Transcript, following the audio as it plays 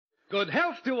Good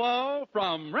health to all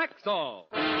from Rexall.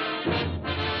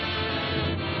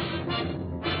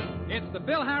 It's the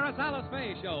Phil Harris Alice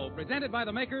Faye Show, presented by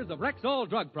the makers of Rexall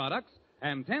drug products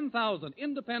and 10,000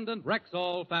 independent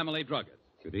Rexall family druggists.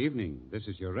 Good evening. This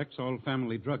is your Rexall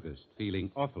family druggist,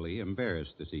 feeling awfully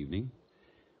embarrassed this evening.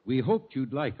 We hoped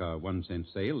you'd like our 1-cent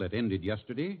sale that ended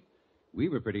yesterday. We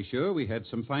were pretty sure we had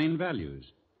some fine values.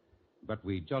 But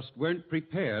we just weren't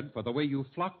prepared for the way you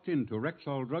flocked into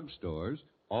Rexall drugstores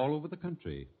all over the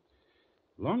country.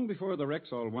 Long before the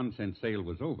Rexall 1-cent sale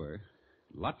was over,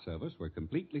 lots of us were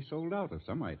completely sold out of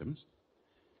some items.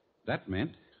 That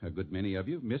meant a good many of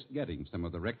you missed getting some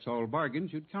of the Rexall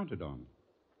bargains you'd counted on.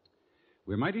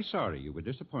 We're mighty sorry you were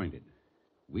disappointed.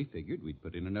 We figured we'd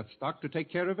put in enough stock to take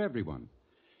care of everyone.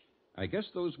 I guess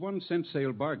those 1-cent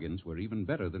sale bargains were even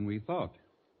better than we thought.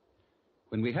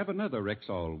 When we have another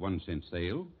Rexall 1-cent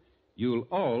sale, you'll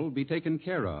all be taken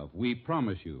care of, we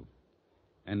promise you.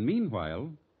 And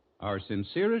meanwhile, our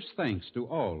sincerest thanks to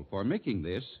all for making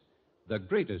this the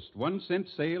greatest 1-cent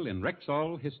sale in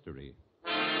Rexall history.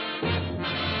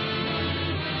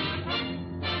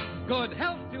 Good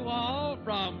health to all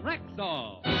from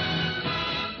Rexall.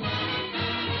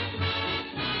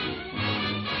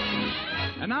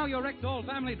 And now your Rexall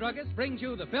family druggist brings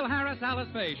you the Phil Harris Alice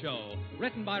Faye Show.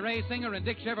 Written by Ray Singer and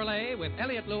Dick Chevrolet, with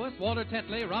Elliot Lewis, Walter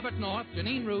Tetley, Robert North,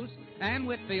 Janine Roos, Ann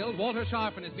Whitfield, Walter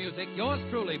Sharp and his music, yours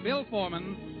truly, Bill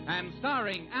Foreman, and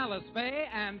starring Alice Faye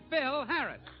and Phil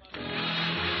Harris.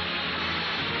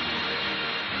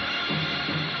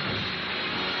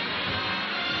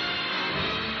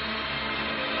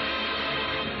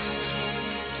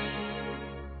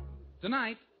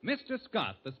 Tonight, Mr.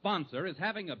 Scott, the sponsor, is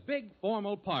having a big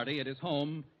formal party at his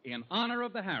home in honor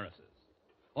of the Harrises.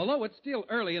 Although it's still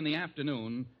early in the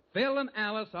afternoon, Phil and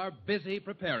Alice are busy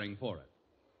preparing for it.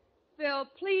 Phil,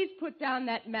 please put down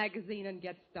that magazine and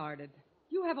get started.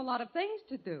 You have a lot of things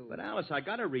to do. But, Alice, I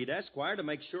got to read Esquire to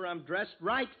make sure I'm dressed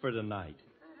right for the night.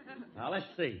 Now, let's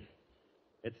see.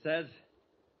 It says,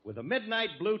 with a midnight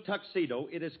blue tuxedo,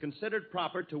 it is considered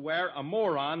proper to wear a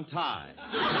moron tie.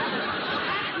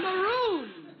 That's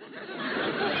maroon.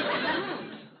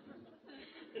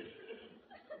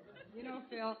 You know,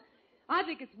 Phil, I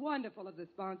think it's wonderful of the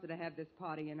sponsor to have this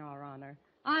party in our honor.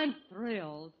 I'm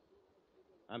thrilled.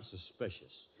 I'm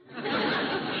suspicious.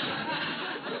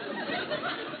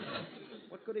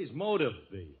 What could his motive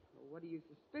be? Well, what are you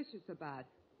suspicious about?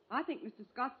 I think Mr.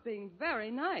 Scott's being very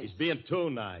nice. He's being too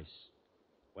nice.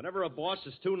 Whenever a boss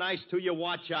is too nice to you,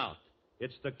 watch out.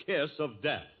 It's the kiss of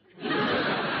death. You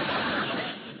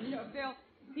know, Phil,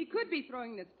 he could be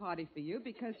throwing this party for you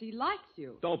because he likes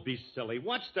you. Don't be silly.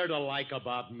 What's there to like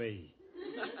about me?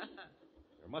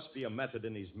 There must be a method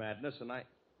in his madness, and I...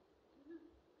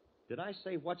 Did I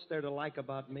say what's there to like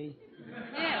about me?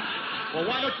 Yes. Well,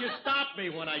 why don't you stop me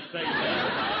when I say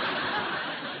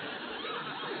that?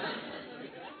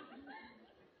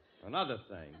 Another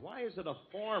thing, why is it a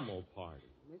formal party?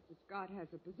 Mr. Scott has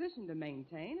a position to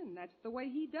maintain, and that's the way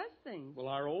he does things. Well,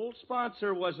 our old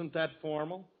sponsor wasn't that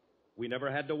formal. We never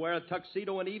had to wear a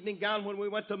tuxedo and evening gown when we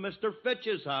went to Mr.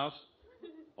 Fitch's house.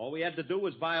 All we had to do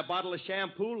was buy a bottle of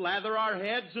shampoo, lather our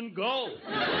heads, and go.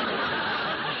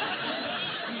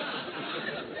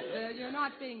 You're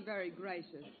not being very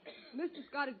gracious. Mr.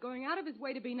 Scott is going out of his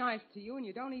way to be nice to you, and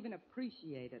you don't even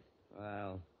appreciate it.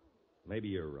 Well, maybe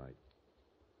you're right.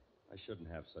 I shouldn't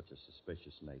have such a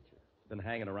suspicious nature. I've been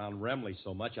hanging around Remley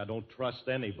so much I don't trust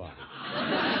anybody.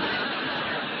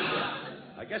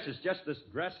 I guess it's just this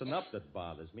dressing up that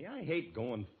bothers me. I hate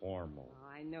going formal. Oh,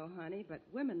 I know, honey, but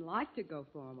women like to go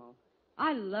formal.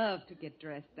 I love to get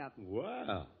dressed up.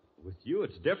 Well, with you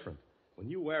it's different. When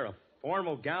you wear a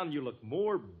formal gown, you look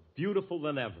more beautiful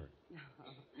than ever.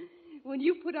 When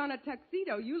you put on a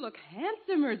tuxedo, you look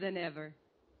handsomer than ever.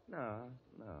 No,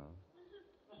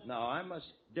 I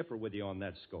must differ with you on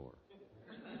that score.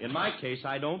 In my case,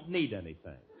 I don't need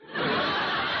anything.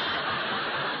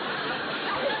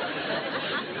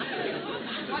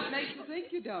 What makes you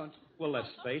think you don't? Well, let's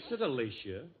face it,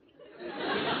 Alicia.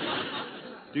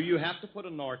 Do you have to put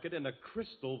an orchid in a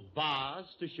crystal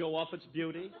vase to show off its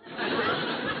beauty?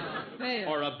 Faye.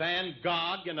 Or a Van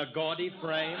Gogh in a gaudy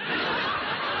frame?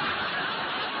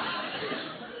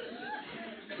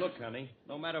 Look, honey,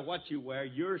 no matter what you wear,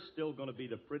 you're still going to be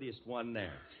the prettiest one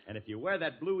there. And if you wear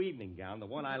that blue evening gown, the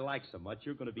one I like so much,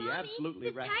 you're going to be Mommy, absolutely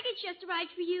the right. package just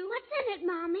arrived for you. What's in it,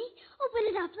 Mommy? Open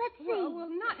it up. Let's see. Well,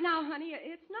 not now, honey.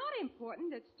 It's not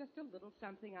important. It's just a little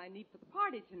something I need for the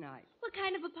party tonight. What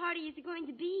kind of a party is it going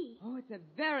to be? Oh, it's a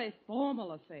very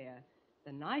formal affair.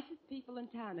 The nicest people in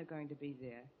town are going to be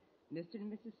there. Mr.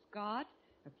 and Mrs. Scott,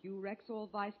 A few Rexall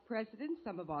vice presidents,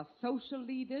 some of our social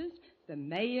leaders, the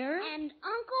mayor. And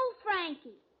Uncle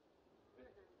Frankie.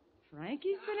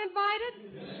 Frankie's been invited?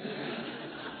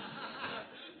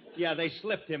 Yeah, they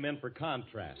slipped him in for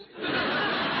contrast.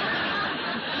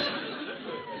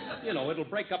 You know, it'll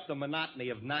break up the monotony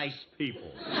of nice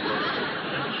people.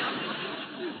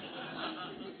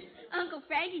 Uncle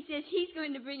Frankie says he's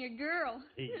going to bring a girl.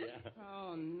 Yeah.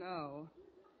 Oh, no.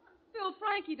 Phil,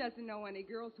 Frankie doesn't know any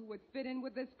girls who would fit in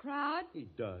with this crowd. He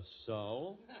does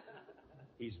so.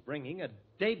 He's bringing a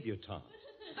debutante.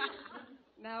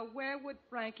 Now, where would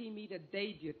Frankie meet a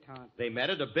debutante? They met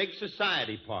at a big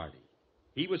society party.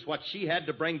 He was what she had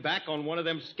to bring back on one of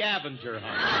them scavenger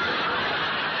hunts.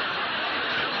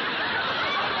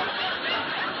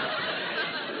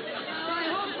 I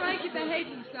hope Frankie behaves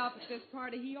himself at this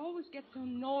party. He always gets so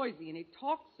noisy and he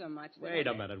talks so much. Wait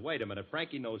a minute.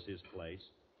 Frankie knows his place.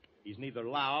 He's neither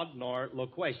loud nor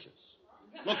loquacious.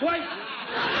 Loquacious!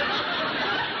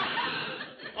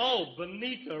 Oh,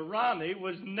 Benita Ronnie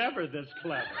was never this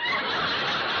clever.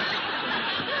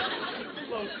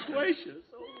 Loquacious?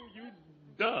 Oh, you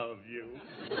dove, you.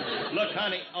 Look,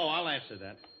 honey. Oh, I'll answer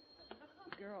that.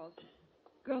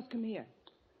 Girls, come here.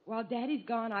 While Daddy's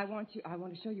gone, I want to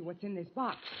show you what's in this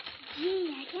box.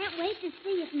 Gee, I can't wait to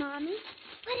see it, Mommy.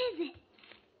 What is it?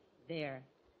 There.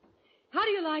 How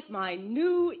do you like my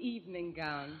new evening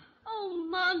gown? Oh,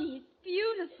 Mommy, it's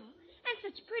beautiful. And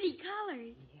such pretty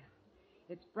colors. Yeah.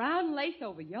 It's brown lace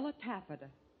over yellow taffeta.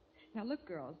 Now, look,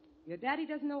 girls. Your daddy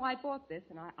doesn't know I bought this,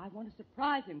 and I want to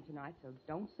surprise him tonight, so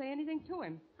don't say anything to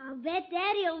him. I'll bet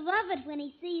Daddy'll love it when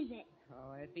he sees it.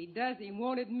 Oh, if he does, he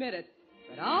won't admit it.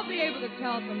 But I'll be able to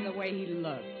tell from the way he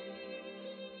looks.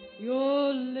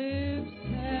 Your lips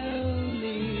tell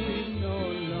me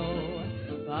no, no,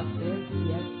 but there's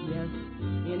yes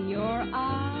in your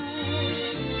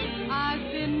eyes.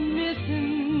 I've been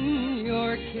missing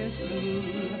your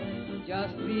kissing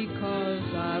just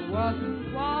because I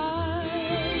wasn't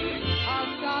wise.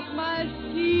 I'll stop my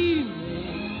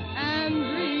scheming and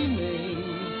dreaming,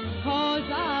 'cause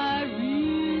I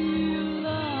realize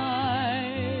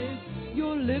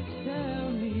your lips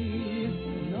tell me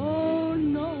no,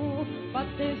 no, but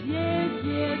there's yes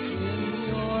in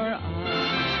your eyes.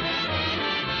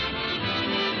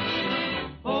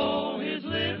 Oh, his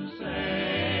lips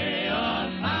say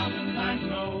 1,000 times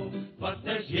no, but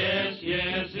there's yes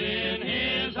in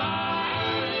his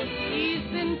eyes. He's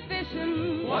been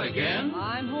fishing. What again?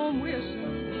 I'm home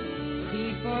wishing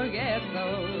he forget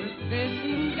those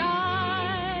fishing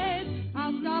guys.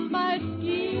 I'll stop my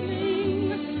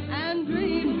scheming and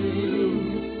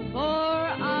dreaming, for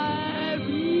I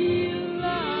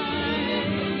realize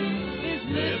his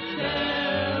lips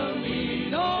tell me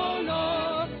no,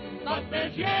 no, but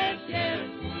there's yes in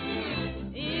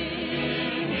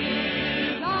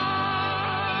his eyes.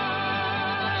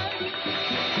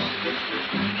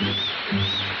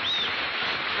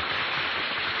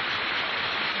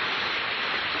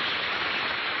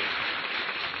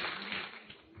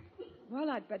 Well,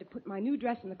 I'd better put my new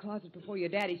dress in the closet before your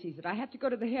daddy sees it. I have to go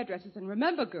to the hairdresser's, and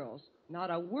remember, girls,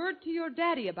 not a word to your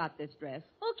daddy about this dress.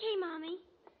 Okay, Mommy.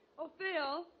 Oh,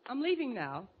 Phil, I'm leaving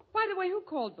now. By the way, who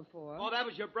called before? Oh, that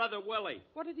was your brother, Willie.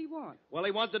 What did he want? Well,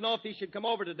 he wanted to know if he should come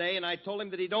over today, and I told him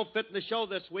that he don't fit in the show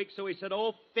this week, so he said,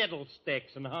 oh,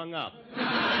 fiddlesticks, and hung up.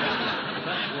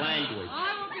 That language.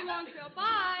 I won't be long, Phil.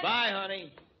 Bye. Bye,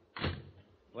 honey.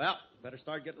 Well, better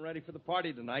start getting ready for the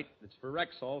party tonight. It's for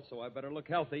Rexall, so I better look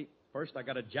healthy. First, I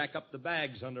got to jack up the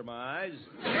bags under my eyes.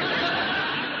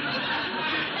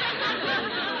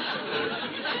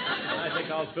 I think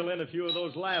I'll fill in a few of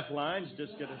those laugh lines.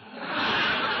 Just get a...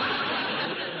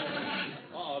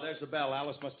 Oh, there's the bell.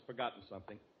 Alice must have forgotten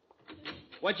something.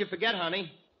 What'd you forget,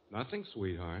 honey? Nothing,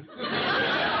 sweetheart.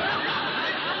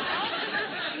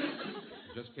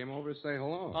 Just came over to say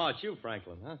hello. Oh, it's you,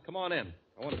 Franklin, huh? Come on in.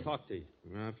 I want to talk to you.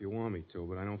 Well, if you want me to,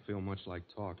 but I don't feel much like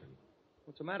talking.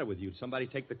 What's the matter with you? Did somebody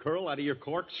take the curl out of your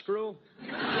corkscrew?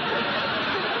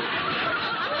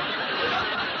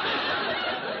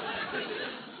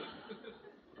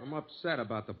 I'm upset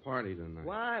about the party tonight.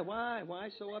 Why? Why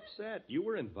so upset? You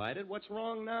were invited. What's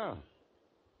wrong now?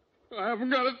 I haven't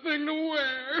got a thing to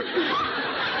wear.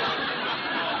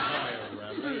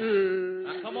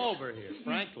 Now, come over here.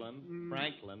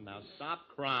 Franklin, now stop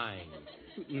crying.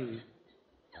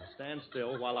 Now stand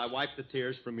still while I wipe the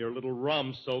tears from your little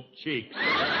rum-soaked cheeks.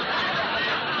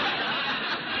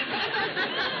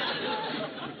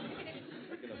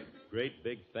 Making a great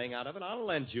big thing out of it. I'll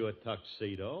lend you a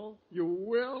tuxedo. You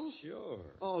will? Sure.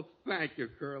 Oh, thank you,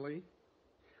 Curly.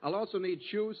 I'll also need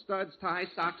shoes, studs, tie,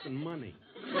 socks, and money.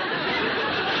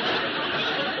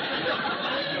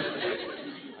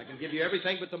 give you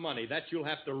everything but the money. That you'll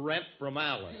have to rent from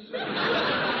Alice.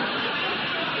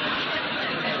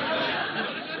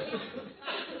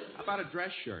 How about a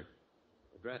dress shirt?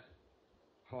 A dress?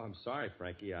 Oh, I'm sorry,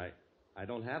 Frankie. I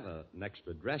don't have an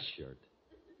extra dress shirt.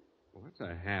 Well, that's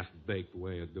a half-baked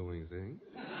way of doing things.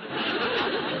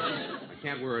 I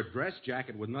can't wear a dress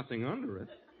jacket with nothing under it.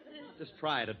 Just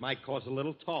try it. It might cause a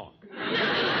little talk.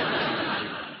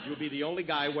 You'll be the only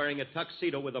guy wearing a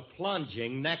tuxedo with a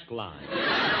plunging neckline.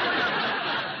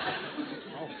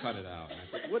 Oh, cut it out.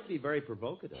 It would be very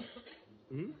provocative.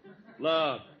 Hmm?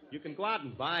 Look, you can go out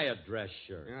and buy a dress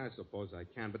shirt. Yeah, I suppose I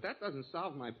can, but that doesn't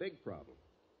solve my big problem.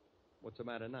 What's the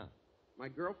matter now? My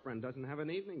girlfriend doesn't have an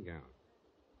evening gown.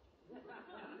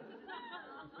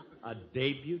 A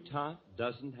debutante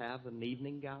doesn't have an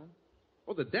evening gown?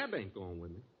 Oh, the Deb ain't going with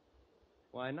me.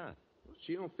 Why not? Well,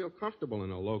 she don't feel comfortable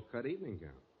in a low-cut evening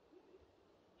gown.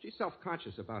 She's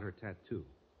self-conscious about her tattoo.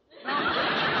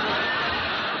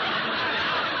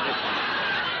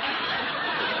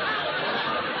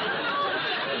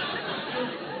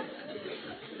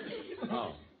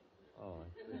 Oh, I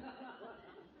see.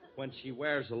 When she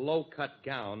wears a low-cut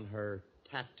gown, her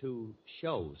tattoo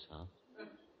shows, huh?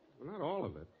 Well, not all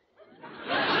of it.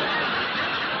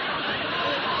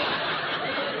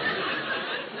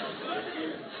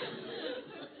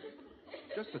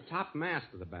 Just the top mast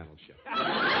of the battleship.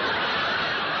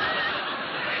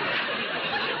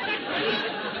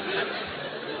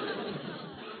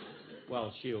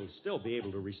 Well, she'll still be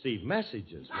able to receive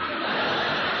messages.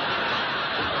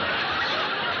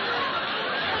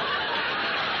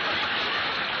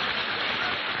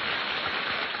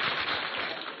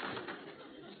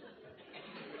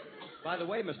 By the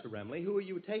way, Mr. Remley, who are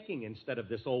you taking instead of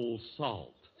this old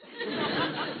salt?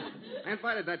 I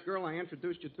invited that girl I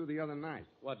introduced you to the other night.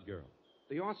 What girl?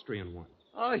 The Austrian one.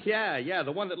 Oh, yeah,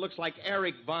 the one that looks like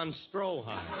Erich von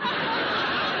Stroheim.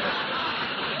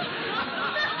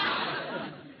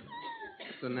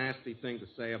 It's a nasty thing to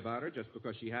say about her just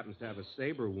because she happens to have a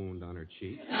saber wound on her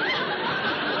cheek.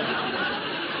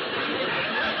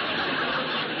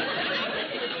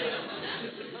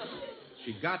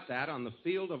 She got that on the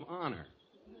field of honor.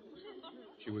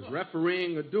 She was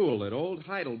refereeing a duel at Old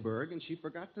Heidelberg, and she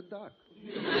forgot to duck.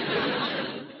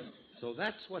 So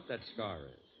that's what that scar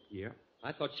is. Yeah.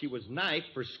 I thought she was knifed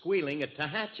for squealing at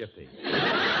Tehachapi. How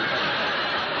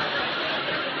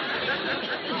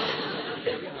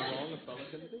wrong a fellow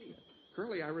can be.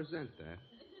 Curly, I resent that.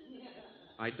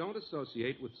 I don't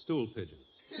associate with stool pigeons.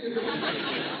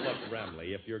 Look,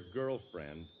 Remley, if your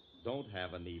girlfriend don't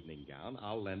have an evening gown,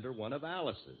 I'll lend her one of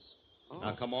Alice's. Oh.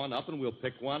 Now, come on up and we'll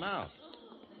pick one out.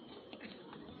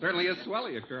 Certainly is swell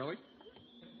of you, Curly.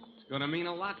 It's going to mean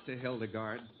a lot to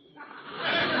Hildegard.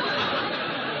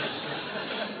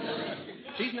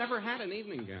 She's never had an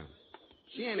evening gown.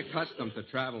 She ain't accustomed to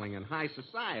traveling in high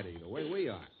society the way we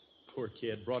are. Poor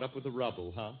kid, brought up with the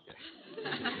rubble, huh?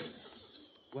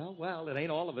 Well, it ain't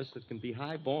all of us that can be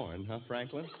high-born, huh,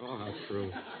 Franklin? Oh, how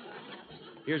true.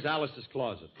 Here's Alice's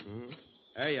closet. Mm-hmm.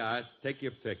 There you are. Take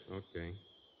your pick. Okay.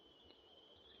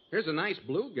 Here's a nice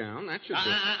blue gown. That should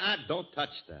be... Don't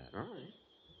touch that. All right.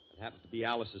 It happens to be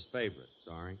Alice's favorite.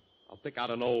 Sorry. I'll pick out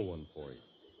an old one for you.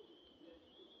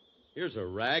 Here's a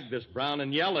rag, this brown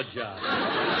and yellow job.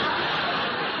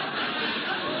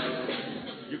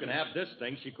 You can have this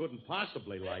thing. She couldn't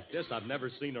possibly like this. I've never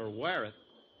seen her wear it.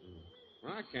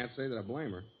 Well, I can't say that I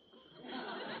blame her.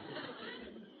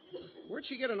 Where'd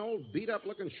she get an old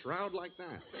beat-up-looking shroud like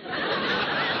that?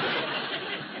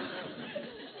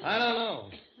 I don't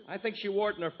know. I think she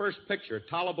wore it in her first picture,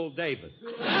 Tolerable David.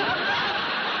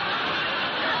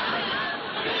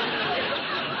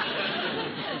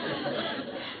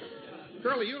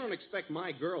 Curly, you don't expect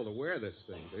my girl to wear this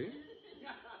thing, do you?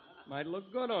 Might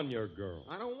look good on your girl.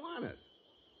 I don't want it.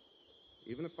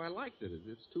 Even if I liked it,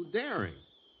 it's too daring.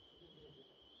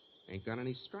 Ain't got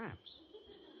any straps.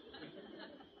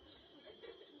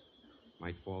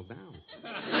 Might fall down.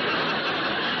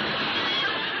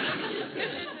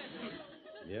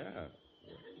 Yeah.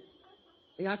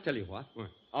 Hey, I'll tell you what. What?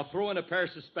 I'll throw in a pair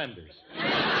of suspenders.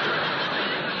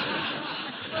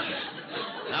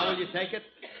 Now will you take it?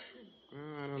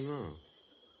 I don't know.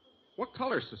 What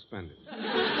color suspenders?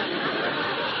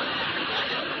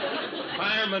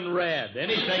 Fireman red.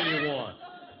 Anything you want.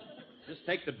 Just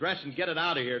take the dress and get it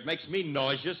out of here. It makes me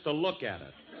nauseous to look at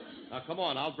it. Now, come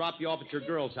on. I'll drop you off at your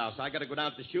girl's house. I got to go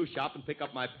down to the shoe shop and pick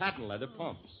up my patent leather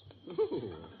pumps.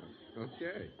 Ooh,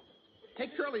 okay. Hey,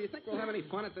 Curly, you think we'll have any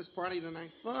fun at this party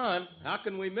tonight? Fun? How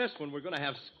can we miss when we're going to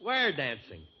have square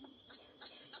dancing?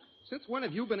 Since when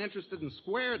have you been interested in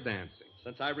square dancing?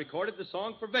 Since I recorded the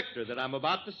song for Victor that I'm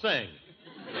about to sing.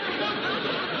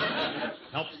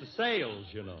 Helps the sales,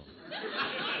 you know.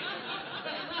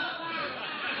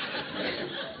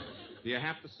 Do you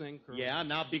have to sing, Curly? Yeah,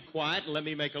 now be quiet and let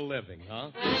me make a living,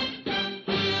 huh?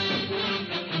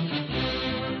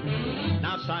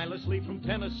 Now, Silas Lee from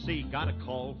Tennessee got a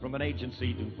call from an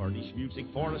agency to furnish music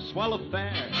for a swell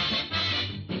affair.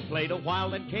 He played a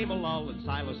while, then came a lull, and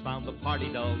Silas found the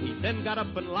party dull. He then got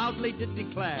up and loudly did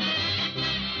declare,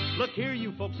 look here,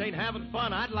 you folks ain't having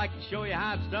fun. I'd like to show you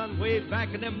how it's done way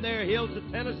back in them there hills of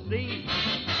Tennessee.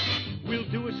 We'll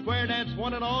do a square dance,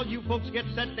 one and all. You folks get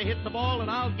set to hit the ball, and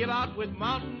I'll give out with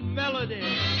mountain melody.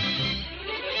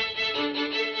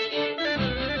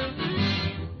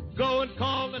 Go and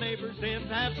call the neighbors in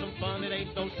to have some fun. It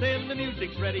ain't no sin. The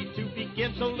music's ready to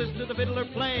begin, so listen to the fiddler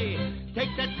play.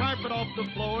 Take that carpet off the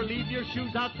floor. Leave your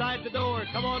shoes outside the door.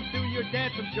 Come on, do your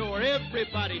dance, I'm sure.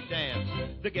 Everybody dance.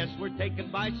 The guests were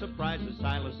taken by surprise as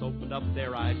Silas opened up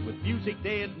their eyes with music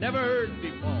they had never heard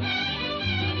before.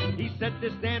 He said,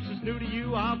 this dance is new to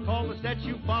you. I'll call the set,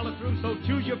 you follow through. So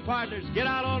choose your partners. Get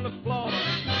out on the floor.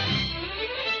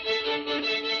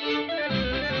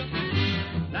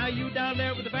 Now you down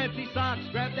there with the fancy socks,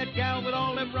 grab that gal with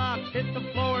all them rocks, hit the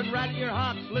floor and rattle your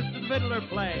hops, listen to the fiddler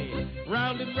play.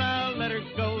 Round and round, let her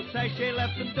go, sashay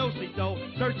left and do-si-do,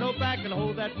 turn toe back and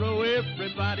hold that row,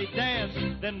 everybody dance.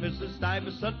 Then Mrs.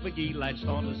 Stuyvesant McGee latched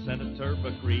on to Senator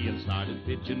McCree and started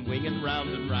pitching, winging round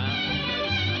and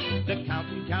round. The Count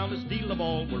and Countess de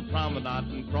Laval were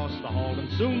promenading across the hall,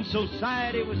 and soon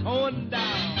society was hoeing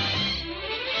down.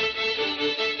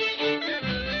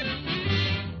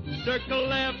 Circle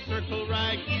left, circle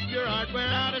right, keep your hardware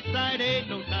out of sight. Ain't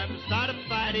no time to start a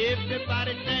fight,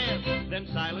 everybody dance. Then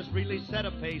Silas really set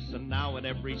a pace, and now in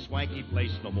every swanky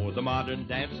place, no more the modern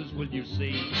dances will you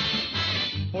see.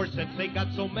 For since they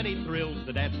got so many thrills,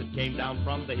 the dance that came down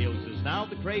from the hills is now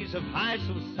the craze of high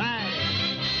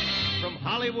society. From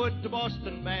Hollywood to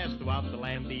Boston, Mass, throughout the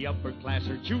land, the upper class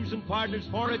are choosing partners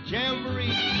for a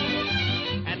jamboree.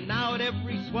 And now at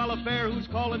every swell affair, who's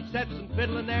calling sets and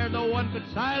fiddling there? No one but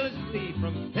Silas Lee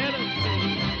from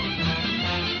Tennessee.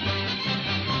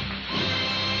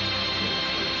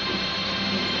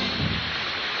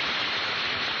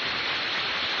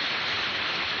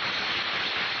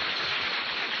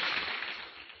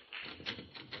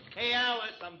 Hey,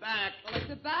 Alice, I'm back. Well,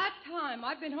 it's about time.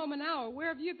 I've been home an hour. Where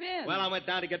have you been? Well, I went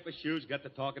down to get my shoes, got to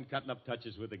talking, cutting up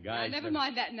touches with the guys. Never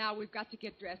mind that now. We've got to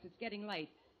get dressed. It's getting late.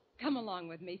 Come along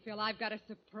with me, Phil. I've got a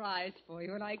surprise for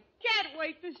you, and I can't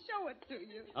wait to show it to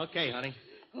you. Okay, honey.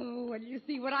 Oh, when you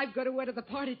see what I've got to wear to the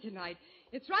party tonight.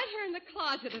 It's right here in the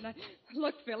closet, and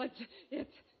look, Phil,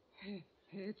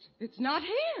 it's not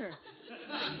here.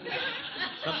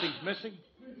 Something's missing?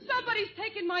 Somebody's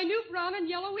taken my new brown and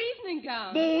yellow evening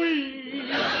gown. Boy!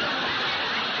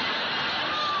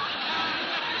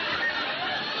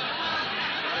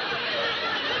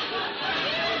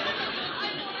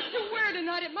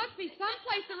 It must be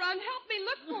someplace around. Help me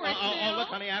look for it, Phil. Oh, look,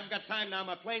 honey, I haven't got time now.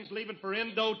 My plane's leaving for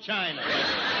Indochina.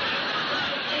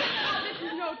 This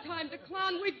is no time to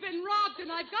clown. We've been robbed,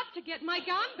 and I've got to get my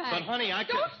gown back. But, honey, I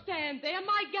Don't stand there.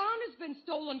 My gown has been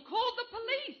stolen. Call the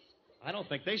police. I don't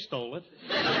think they stole it. If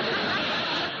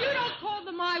you don't call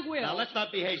them, I will. Now, let's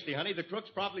not be hasty, honey. The crook's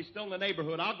probably still in the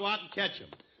neighborhood. I'll go out and catch him.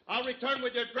 I'll return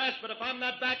with your dress, but if I'm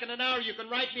not back in an hour, you can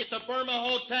write me at the Burma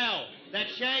Hotel. That's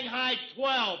Shanghai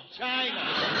 12, China.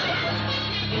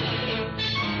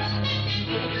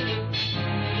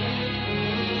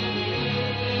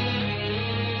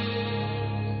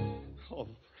 Oh,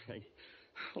 Frank.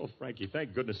 Oh, Frankie,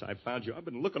 thank goodness I found you. I've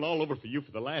been looking all over for you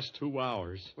for the last 2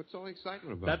 hours. What's all the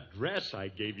excitement about? That dress I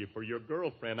gave you for your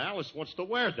girlfriend. Alice wants to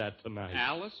wear that tonight.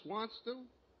 Alice wants to?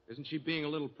 Isn't she being a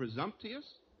little presumptuous?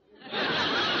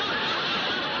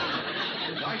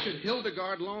 Why should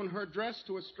Hildegard loan her dress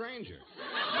to a stranger?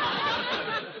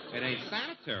 It ain't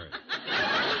sanitary.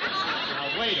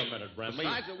 Now, wait a minute, Brentley.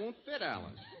 Besides, it won't fit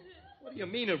Alice. What do you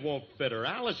mean it won't fit her?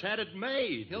 Alice had it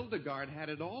made. Hildegard had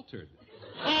it altered.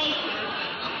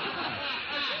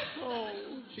 Oh,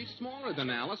 she's smaller than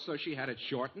Alice, so she had it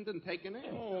shortened and taken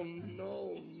in. Oh,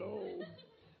 no.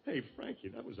 Hey, Frankie,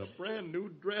 that was a brand new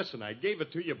dress, and I gave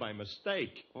it to you by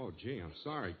mistake. Oh, gee, I'm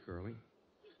sorry, Curly.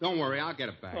 Don't worry, I'll get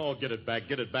it back. Oh, get it back.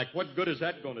 What good is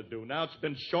that going to do? Now it's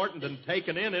been shortened and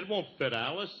taken in. It won't fit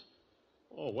Alice.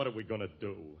 Oh, what are we going to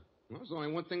do? Well, there's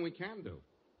only one thing we can do.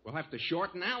 We'll have to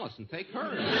shorten Alice and take her.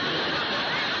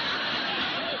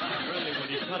 Curly,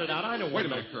 when you cut it out, I know what... Wait a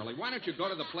minute, Curly. Why don't you go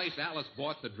to the place Alice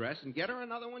bought the dress and get her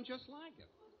another one just like it?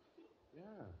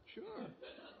 Yeah. Sure.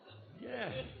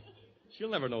 Yeah. She'll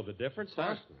never know the difference, huh? Of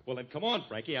course not. Well, then come on,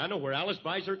 Frankie. I know where Alice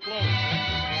buys her clothes.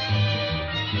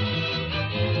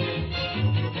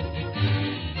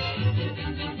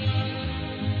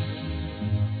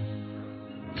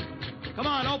 Come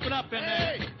on, open up in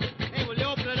there. Hey, will you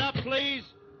open it up, please?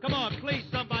 Come on, please,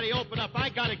 somebody open up. I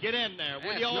got to get in there.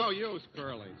 Will you? It's no use,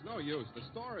 Curly. It's no use. The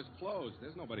store is closed.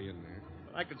 There's nobody in there.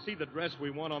 I can see the dress we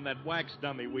want on that wax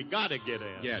dummy. We got to get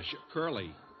in. Yeah, sure.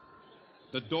 Curly,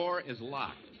 the door is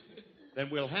locked. Then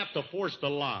we'll have to force the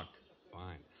lock.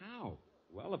 Fine. How?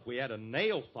 Well, if we had a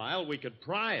nail file, we could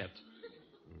pry it.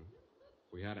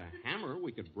 If we had a hammer,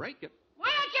 we could break it. Why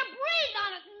don't you breathe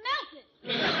on it and melt it?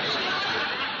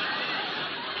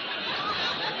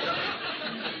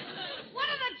 What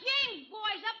are the James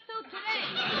boys up to today?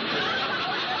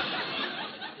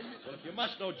 Well, if you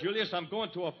must know, Julius, I'm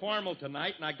going to a formal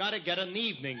tonight, and I got to get an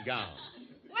evening gown.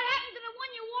 What happened to the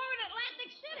one you wore in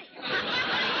Atlantic City?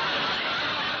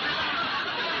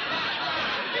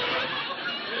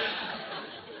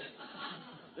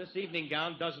 This evening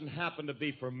gown doesn't happen to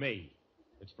be for me.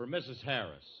 It's for Mrs.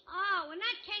 Harris. Oh, in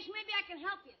that case, maybe I can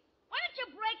help you. Why don't you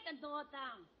break the door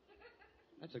down?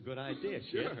 That's a good idea, kid.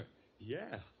 Sure.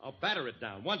 Yeah, I'll batter it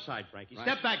down. One side, Frankie. Right.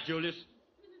 Step back, Julius.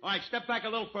 All right, step back a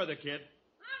little further, kid.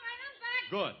 All right, I'm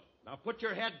back. Good. Now put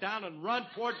your head down and run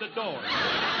toward the door. Okay,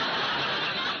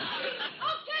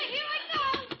 here I go.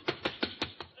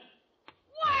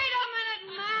 Wait a minute,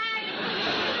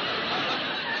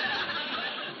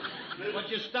 Mac. What'd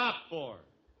you stop for?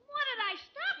 What did I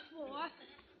stop for?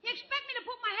 You expect me to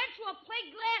put my head through a plate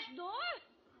glass door?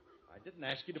 I didn't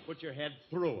ask you to put your head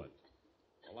through it.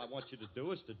 All I want you to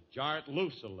do is to jar it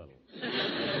loose a little. I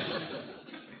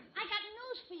got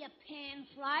news for you, Pan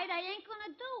Fried. I ain't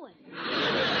gonna do it.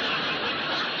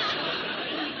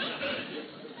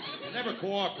 You never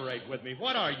cooperate with me.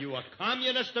 What are you, a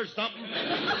communist or something?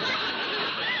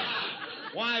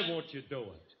 Why won't you do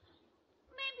it?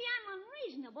 Maybe I'm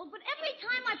unreasonable, but every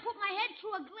time I put my head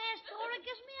through a glass door, it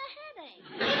gives me a headache.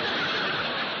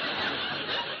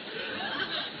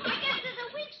 I guess there's a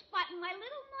weak spot in my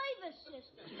little nervous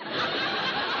system.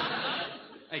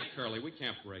 Hey, Curly, we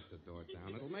can't break the door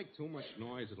down. It'll make too much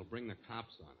noise. It'll bring the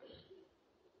cops on us.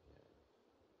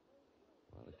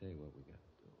 Well, I'll tell you what we got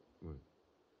to do. Right.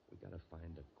 We got to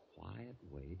find a quiet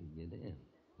way to get in.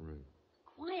 Right.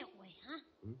 Quiet way, huh?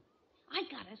 I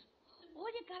got it. All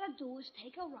you gotta do is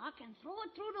take a rock and throw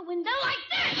it through the window like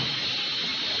this.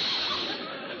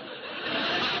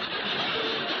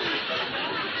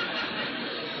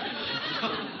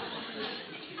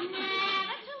 Nah,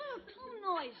 that's a little too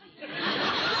noisy.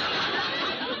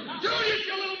 Julius,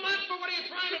 you little monster, what are you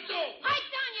trying to do? Pipe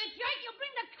down, you jerk. You'll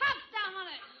bring the cops down on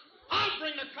it. I'll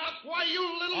bring the cops. Why, you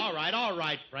little... All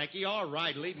right, Frankie. All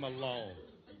right, leave him alone.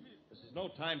 This is no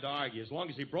time to argue. As long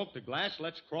as he broke the glass,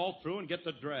 let's crawl through and get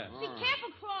the dress. Be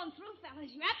careful crawling through,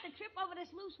 fellas. You're apt to trip over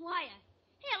this loose wire.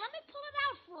 Here, let me pull it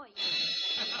out for you.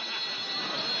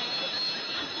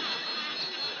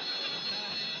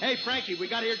 Hey, Frankie, we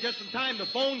got here just in time. The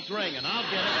phone's ringing. I'll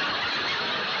get it.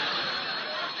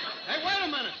 Hey, wait a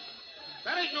minute.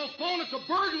 That ain't no phone. It's a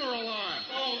burglar alarm.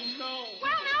 Oh, no.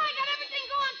 Well, now I got everything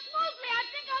going smoothly. I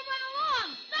think I'll run along.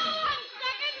 No, 1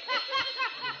 second.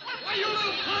 Hey, you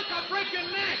little punk, I'll break your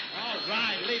neck. All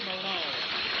right, leave him alone.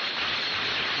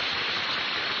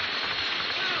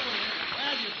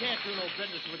 Well, you can't do no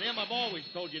business with him. I've always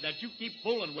told you that. You keep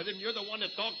fooling with him. You're the one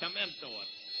that talked him into it.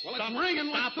 Well, it's ringing.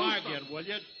 Stop Let's do arguing, something. will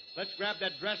you? Let's grab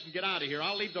that dress and get out of here.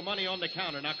 I'll leave the money on the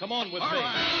counter. Now, come on with All me.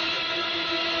 right.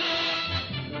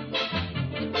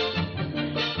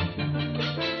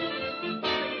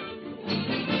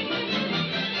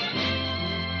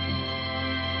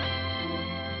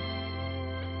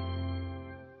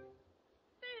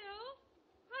 Bill,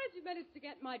 how did you manage to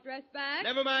get my dress back?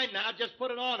 Never mind now. Just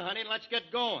put it on, honey, and let's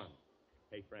get going.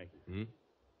 Hey, Frankie.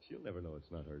 She'll never know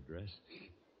it's not her dress.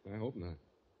 I hope not.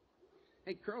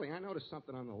 Hey, Curly, I noticed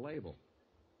something on the label.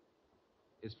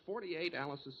 Is 48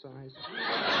 Alice's size?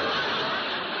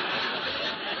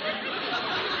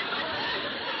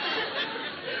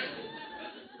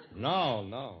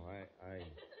 No.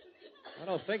 I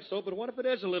don't think so, but what if it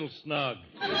is a little snug?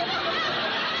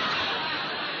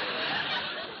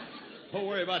 Don't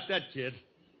worry about that, kid.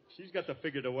 She's got the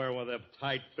figure to wear one of them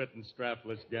tight-fitting,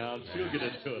 strapless gowns. She'll get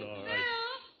into it all right.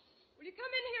 Bill, will you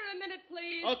come in here a minute,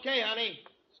 please? Okay, honey.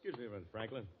 Excuse me a minute,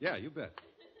 Franklin. Yeah, you bet.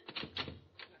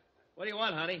 What do you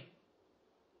want, honey?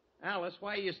 Alice,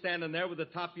 why are you standing there with the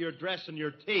top of your dress in your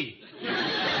teeth? That's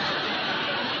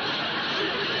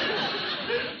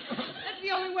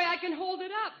the only way I can hold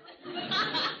it up.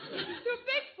 It's too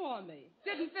big for me.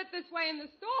 Didn't fit this way in the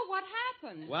store. What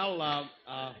happened? Well,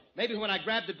 maybe when I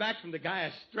grabbed it back from the guy,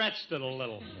 I stretched it a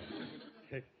little.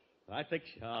 I think...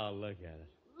 Oh, look at it.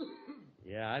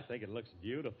 Yeah, I think it looks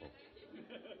beautiful.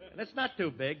 And it's not too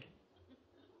big.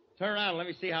 Turn around and let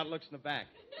me see how it looks in the back.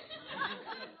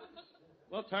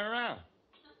 Well, turn around.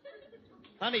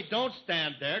 Honey, don't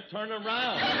stand there. Turn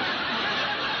around.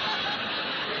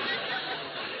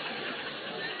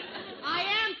 I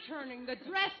am turning. The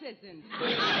dress isn't.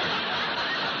 Phil,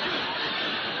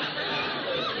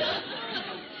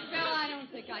 I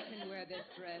don't think I can wear this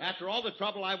dress. After all the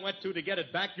trouble I went to get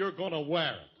it back, you're going to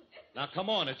wear it. Now, come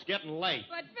on. It's getting late.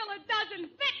 But, Phil, it doesn't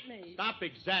fit me. Stop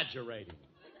exaggerating.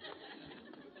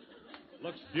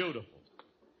 Looks beautiful.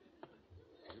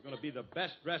 You're going to be the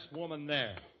best-dressed woman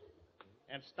there.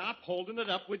 And stop holding it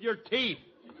up with your teeth.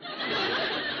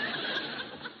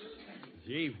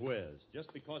 Gee whiz.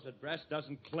 Just because a dress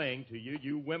doesn't cling to you,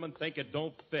 you women think it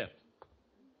don't fit.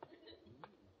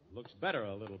 Looks better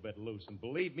a little bit loose, and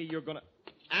believe me, you're going to...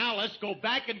 Alice, go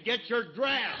back and get your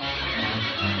dress.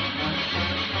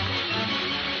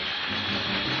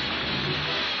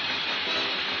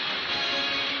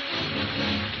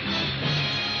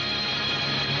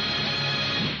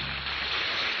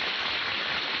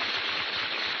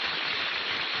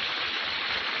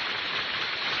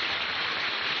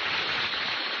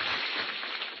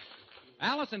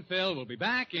 Alice and Phil will be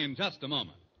back in just a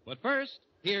moment. But first,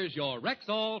 here's your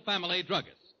Rexall family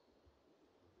druggist.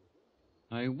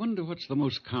 I wonder what's the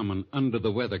most common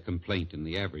under-the-weather complaint in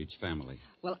the average family.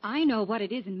 Well, I know what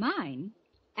it is in mine.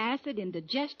 Acid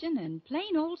indigestion and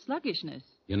plain old sluggishness.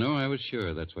 You know, I was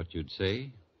sure that's what you'd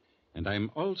say. And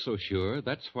I'm also sure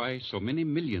that's why so many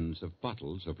millions of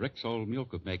bottles of Rexall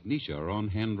milk of magnesia are on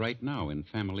hand right now in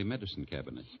family medicine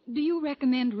cabinets. Do you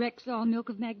recommend Rexall milk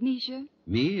of magnesia?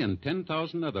 Me and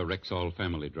 10,000 other Rexall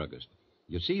family druggists.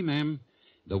 You see, ma'am,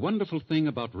 the wonderful thing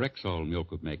about Rexall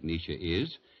milk of magnesia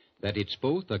is that it's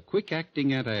both a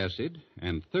quick-acting antacid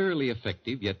and thoroughly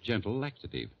effective yet gentle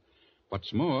laxative.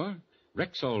 What's more,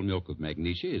 Rexall milk of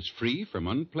magnesia is free from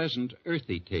unpleasant,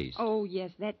 earthy taste. Oh, yes,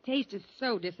 that taste is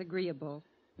so disagreeable.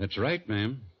 That's right,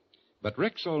 ma'am. But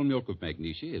Rexall milk of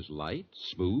magnesia is light,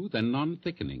 smooth, and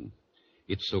non-thickening.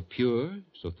 It's so pure,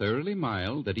 so thoroughly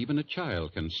mild that even a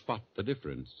child can spot the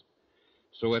difference.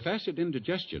 So if acid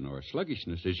indigestion or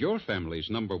sluggishness is your family's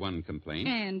number one complaint...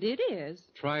 And it is.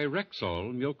 Try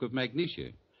Rexall milk of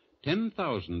magnesia.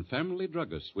 10,000 family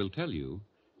druggists will tell you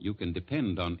you can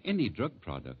depend on any drug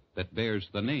product that bears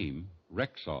the name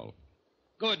Rexall.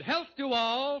 Good health to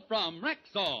all from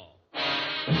Rexall.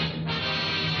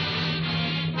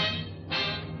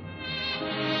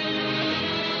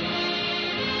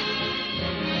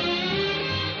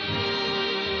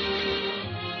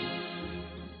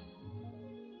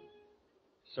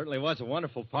 Certainly was a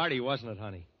wonderful party, wasn't it,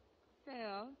 honey?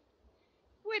 Phil,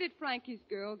 where did Frankie's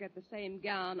girl get the same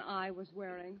gown I was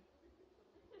wearing?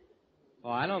 Oh,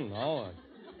 I don't know.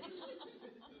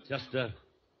 Just a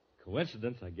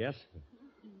coincidence, I guess.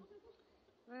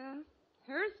 Well,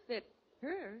 hers fit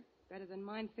her better than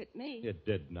mine fit me. It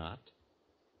did not.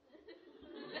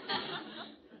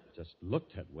 Just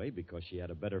looked that way because she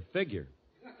had a better figure.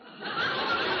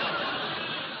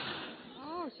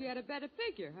 Oh, she had a better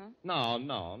figure, huh? No,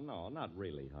 not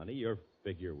really, honey. Your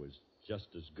figure was just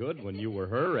as good when you were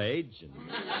her age. And...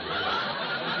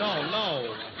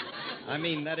 No. I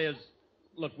mean, that is...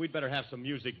 Look, we'd better have some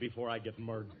music before I get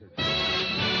murdered.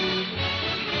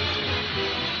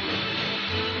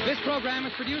 This program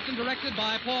is produced and directed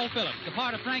by Paul Phillips. The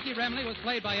part of Frankie Remley was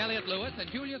played by Elliott Lewis, and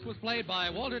Julius was played by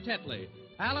Walter Tetley.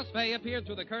 Alice Faye appeared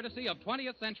through the courtesy of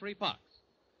 20th Century Fox.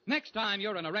 Next time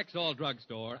you're in a Rexall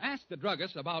drugstore, ask the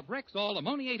druggist about Rexall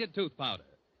ammoniated tooth powder.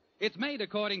 It's made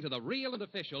according to the real and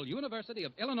official University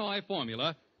of Illinois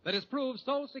formula that has proved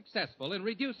so successful in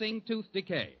reducing tooth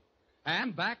decay,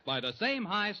 and backed by the same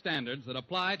high standards that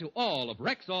apply to all of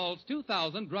Rexall's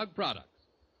 2,000 drug products.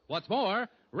 What's more,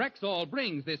 Rexall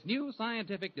brings this new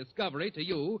scientific discovery to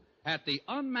you at the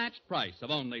unmatched price of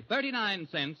only 39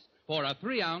 cents for a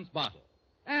 3-ounce bottle.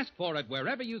 Ask for it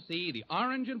wherever you see the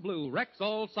orange and blue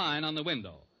Rexall sign on the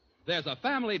window. There's a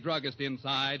family druggist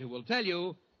inside who will tell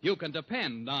you you can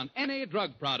depend on any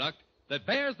drug product that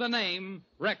bears the name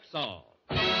Rexall.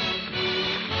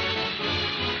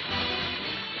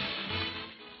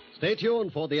 Stay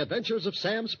tuned for The Adventures of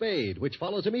Sam Spade, which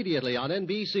follows immediately on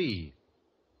NBC.